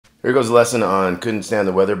Here goes a lesson on Couldn't Stand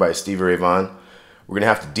the Weather by Stevie Vaughan. We're going to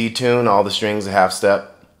have to detune all the strings a half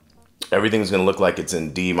step. Everything's going to look like it's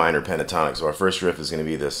in D minor pentatonic. So our first riff is going to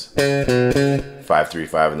be this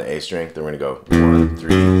 5-3-5 in the A string. Then we're going to go 1,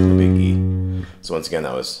 3, the big E. So once again,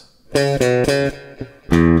 that was. And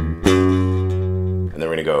then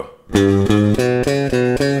we're going to go.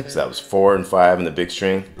 So that was 4 and 5 in the big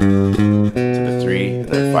string to the 3, and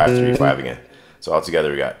then 5-3-5 again. So all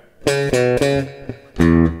together we got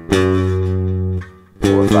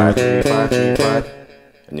 4, 5, 3, 5, 3, 5,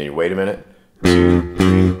 and then you wait a minute. 2,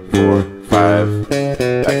 3, 4, 5. Back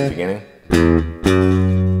to the beginning.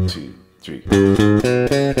 2, 3,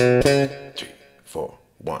 3, 4,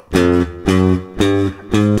 1.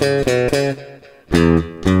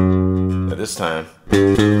 Now this time,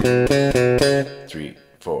 3,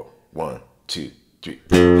 4, 1, 2, 3.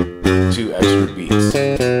 2 extra beats.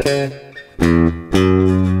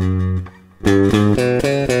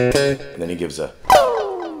 And then he gives a.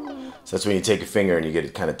 So that's when you take a finger and you get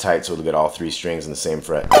it kind of tight so it'll get all 3 strings in the same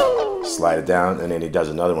fret. Slide it down, and then he does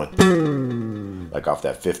another one. Like off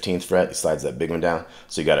that 15th fret, he slides that big one down.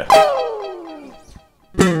 So you gotta.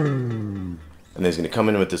 And then he's gonna come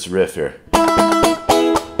in with this riff here.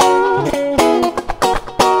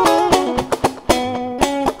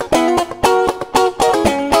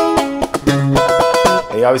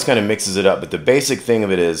 And he always kind of mixes it up, but the basic thing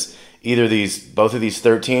of it is either both of these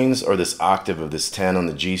 13s or this octave of this 10 on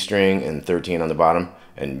the G string and 13 on the bottom,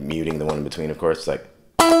 and muting the one in between, of course. It's like,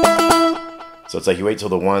 so it's like you wait till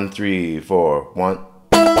the 1, 3, 4, 1.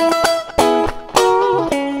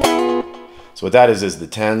 So what that is the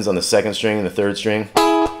 10s on the 2nd string and the 3rd string.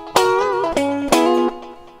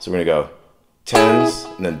 So we're gonna go 10s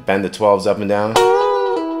and then bend the 12s up and down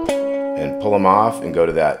and pull them off and go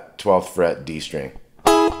to that 12th fret D string.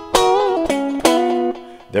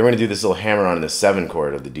 Then we're going to do this little hammer on the 7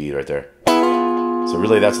 chord of the D right there. So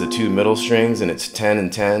really that's the 2 middle strings, and it's 10 and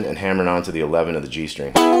 10 and hammering onto the 11 of the G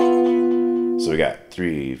string. So we got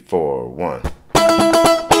 3, 4, 1.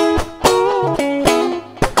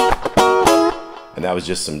 And that was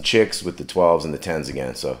just some chicks with the 12s and the 10s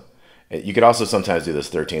again. So you could also sometimes do those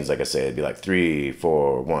 13s, like I say. It'd be like 3,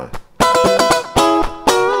 4, 1.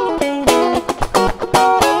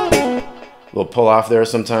 Little pull off there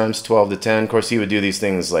sometimes, 12 to 10. Of course, he would do these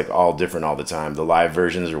things like all different all the time. The live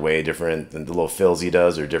versions are way different, and the little fills he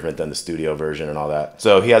does are different than the studio version and all that.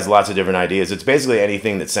 So he has lots of different ideas. It's basically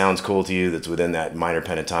anything that sounds cool to you that's within that minor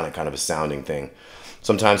pentatonic kind of a sounding thing.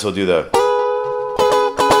 Sometimes he'll do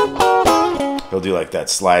like that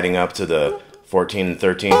sliding up to the 14 and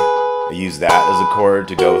 13. I use that as a chord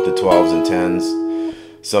to go with the 12s and 10s.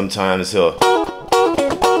 Sometimes he'll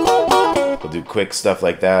do quick stuff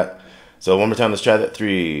like that. So one more time, let's try that.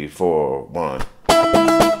 3, 4, 1.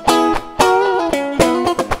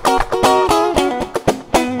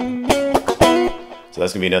 So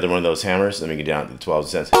that's gonna be another one of those hammers. Then we get down to the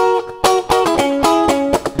 12s and 10s.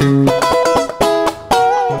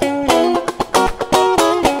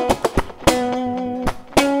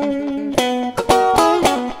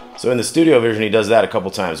 So in the studio version, he does that a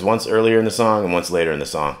couple times. Once earlier in the song and once later in the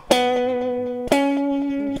song.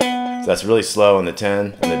 So that's really slow on the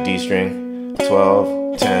 10 and the D string,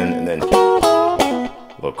 12, 10, and then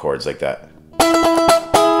little chords like that.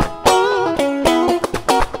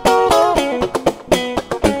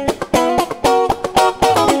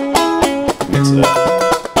 Mix it up.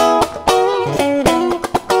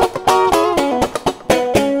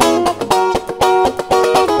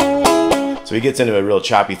 So he gets into a real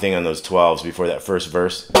choppy thing on those 12s before that first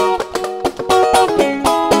verse.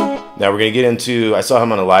 Now we're going to get into, I saw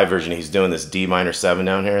him on a live version, he's doing this D minor 7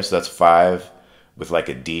 down here, so that's 5 with like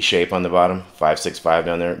a D shape on the bottom, 5, 6, 5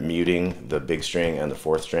 down there, muting the big string and the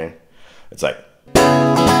 4th string. It's like.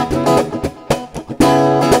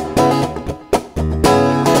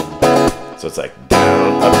 So it's like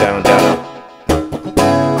down, up, down, down, up.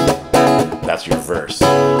 That's your verse.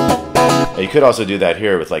 Now you could also do that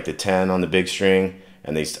here with like the 10 on the big string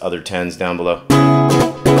and these other 10s down below.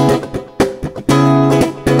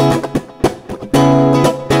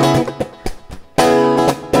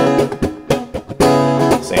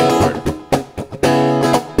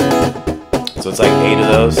 So it's like 8 of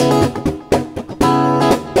those.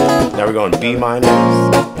 Now we're going B minor,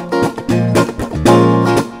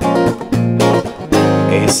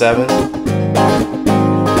 A7,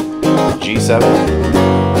 G7.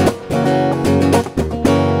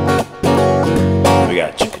 We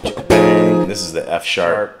got chicka chicka bang. This is the F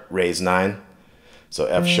sharp raised 9. So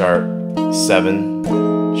F sharp 7,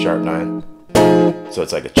 sharp 9. So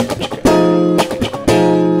it's like a chicka chicka chicka chicka.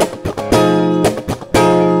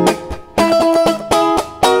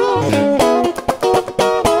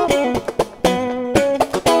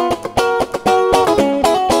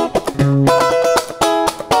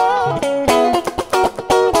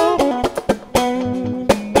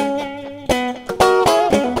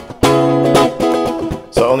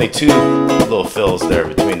 only two little fills there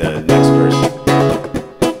between the next verse.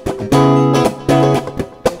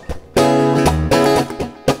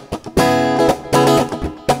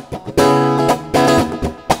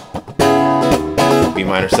 B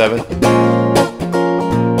minor 7,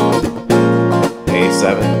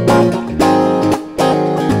 A7,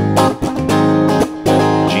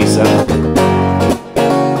 G7,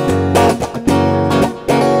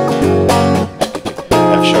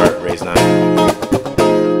 F sharp, raise 9.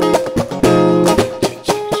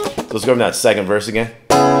 So let's go over that second verse again.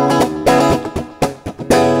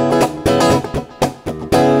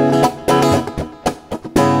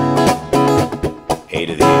 Eight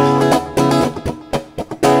of these.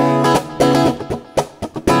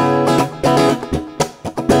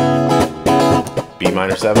 B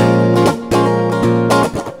minor 7,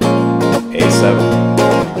 A7,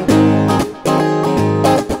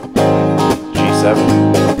 G7,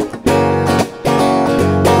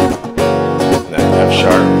 and then F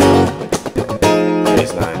sharp,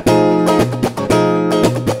 raise 9.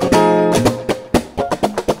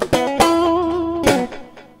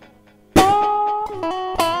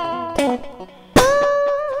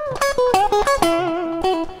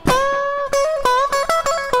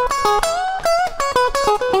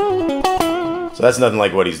 So that's nothing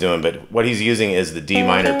like what he's doing, but what he's using is the D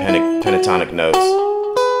minor pentatonic notes.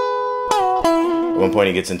 At one point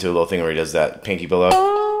he gets into a little thing where he does that pinky below,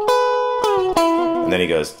 and then he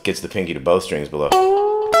gets the pinky to both strings below.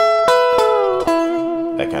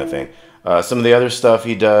 That kind of thing. Some of the other stuff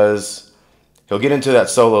he does, he'll get into that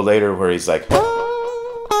solo later where he's like,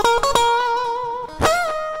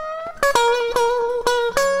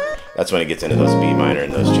 that's when he gets into those B minor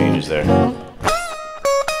and those changes there.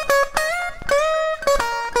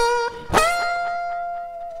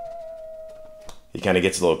 He kind of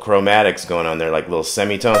gets a little chromatics going on there, like little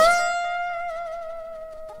semitones.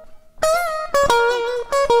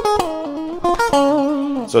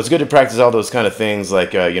 So it's good to practice all those kind of things,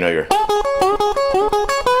 like you know,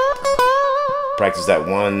 practice that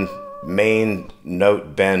one main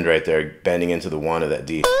note bend right there, bending into the 1 of that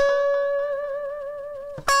D.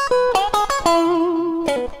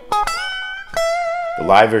 The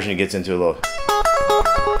live version he gets into a little.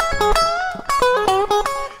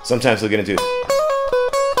 Sometimes he'll get into,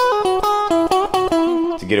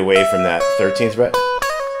 to get away from that 13th fret,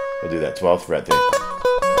 we'll do that 12th fret thing.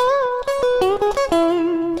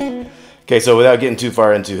 Okay, so without getting too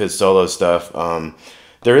far into his solo stuff,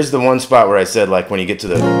 there is the one spot where I said, like, when you get to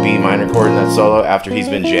the B minor chord in that solo, after he's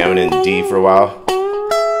been jamming in D for a while,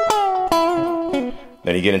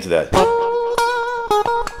 then you get into that.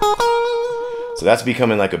 So that's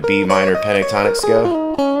becoming like a B minor pentatonic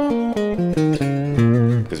scale,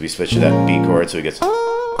 because we switch to that B chord, so he gets.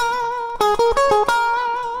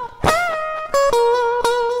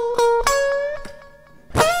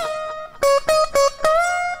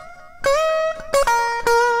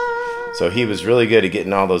 So he was really good at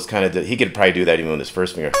getting all those kind of, he could probably do that even with his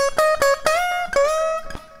first finger.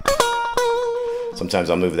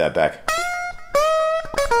 Sometimes I'll move that back,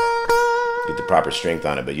 get the proper strength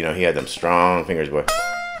on it, but you know, he had them strong fingers, boy.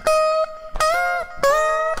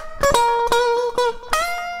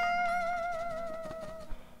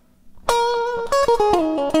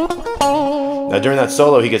 Now during that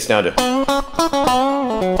solo, he gets down to.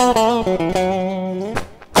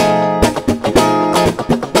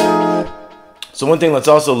 So one thing, let's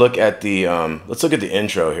also look at the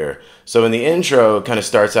intro here. So in the intro, it kind of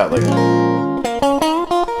starts out like.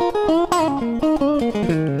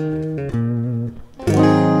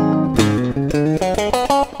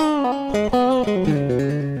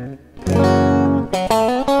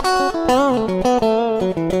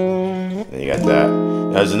 And you got that.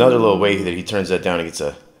 Now there's another little way that he turns that down and gets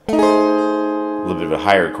a little bit of a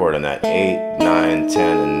higher chord on that 8, 9,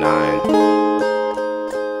 10, and 9.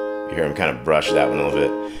 You hear him kind of brush that one a little bit,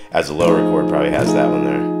 as a lower chord probably has that one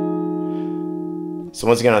there. So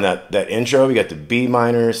once again on that intro, we got the B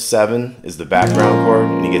minor 7 is the background chord,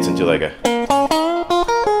 and he gets into like a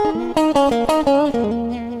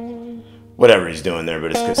whatever he's doing there,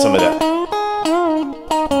 but it's some of that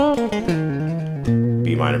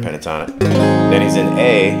B minor pentatonic. Then he's in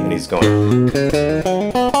A, and he's going.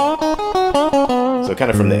 So kind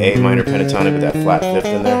of from the A minor pentatonic with that flat fifth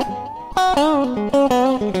in there.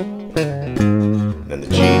 Then the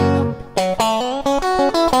G.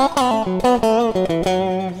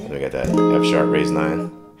 Then we got that F sharp raise 9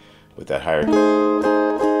 with that higher.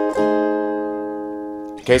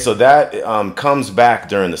 Okay, so that comes back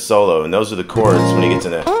during the solo, and those are the chords when he gets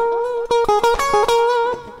in there.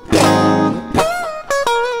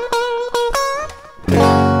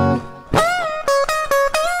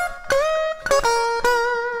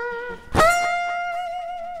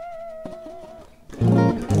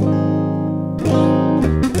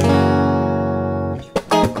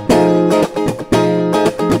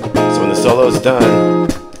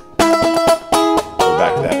 Go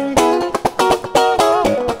back to that.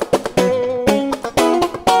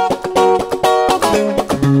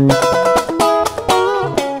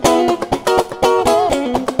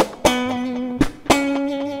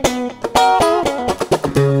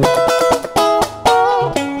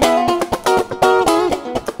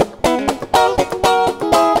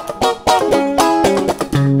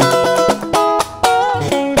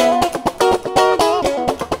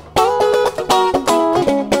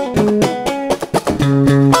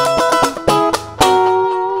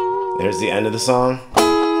 There's the end of the song.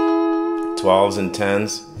 12s and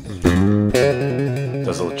 10s.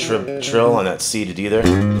 Does a little trill on that C to D there.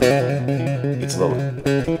 It's a little.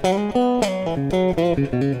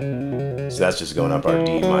 So that's just going up our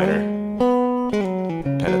D minor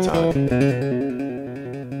pentatonic.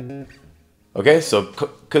 Okay, so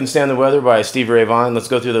Couldn't Stand the Weather by Stevie Ray Vaughan. Let's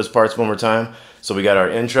go through those parts one more time. So we got our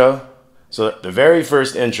intro. So the very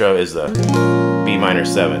first intro is the B minor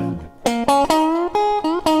 7.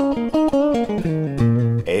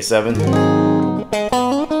 A7,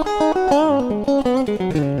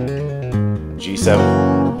 G7,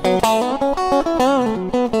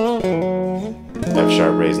 F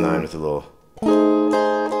sharp raised 9 with a little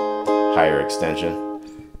higher extension.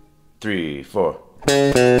 3, 4.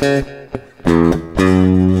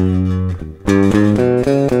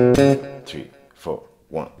 3, 4,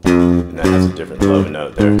 1. And that has a different low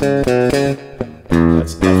note there.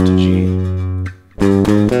 That's F to G.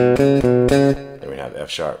 Have F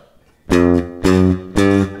sharp. The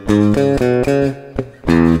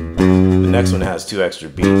next one has 2 extra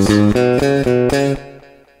beats.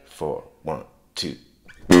 4, 1, 2.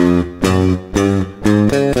 2,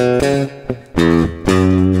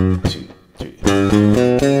 3.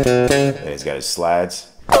 And he's got his slides.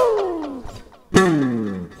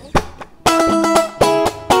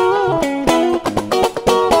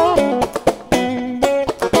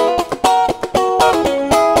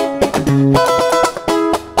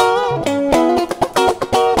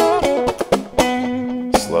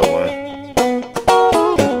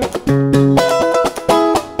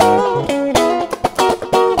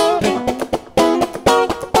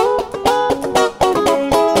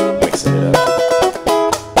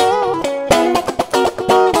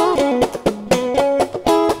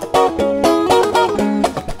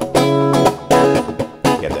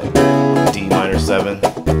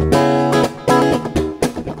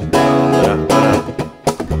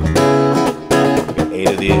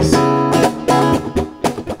 These.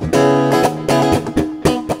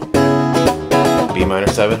 B minor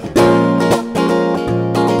 7.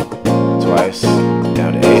 Twice.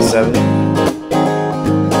 Down to A7.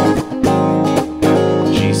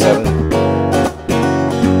 G7.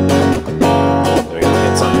 Then we got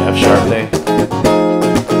hits on the F sharp thing.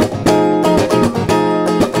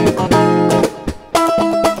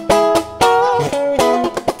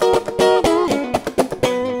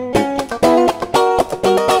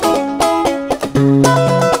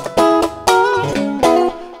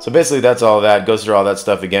 So basically that's all that. Goes through all that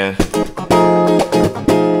stuff again.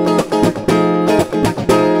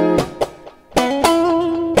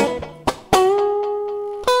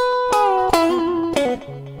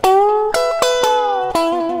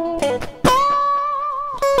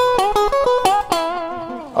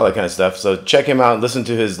 All that kind of stuff. So check him out, listen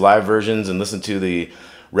to his live versions, and listen to the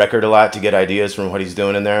record a lot to get ideas from what he's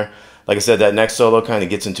doing in there. Like I said, that next solo kind of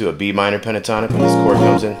gets into a B minor pentatonic when this chord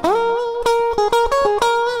comes in.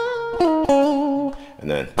 And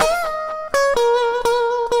then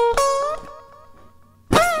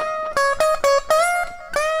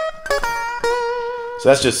so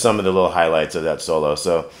that's just some of the little highlights of that solo.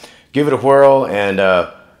 So give it a whirl, and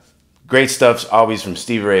great stuff always from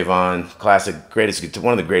Stevie Ray Vaughan, classic,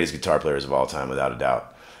 one of the greatest guitar players of all time, without a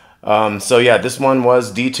doubt. So yeah, this one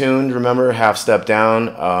was detuned. Remember, half step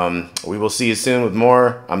down. We will see you soon with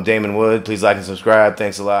more. I'm Damon Wood. Please like and subscribe.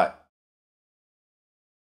 Thanks a lot.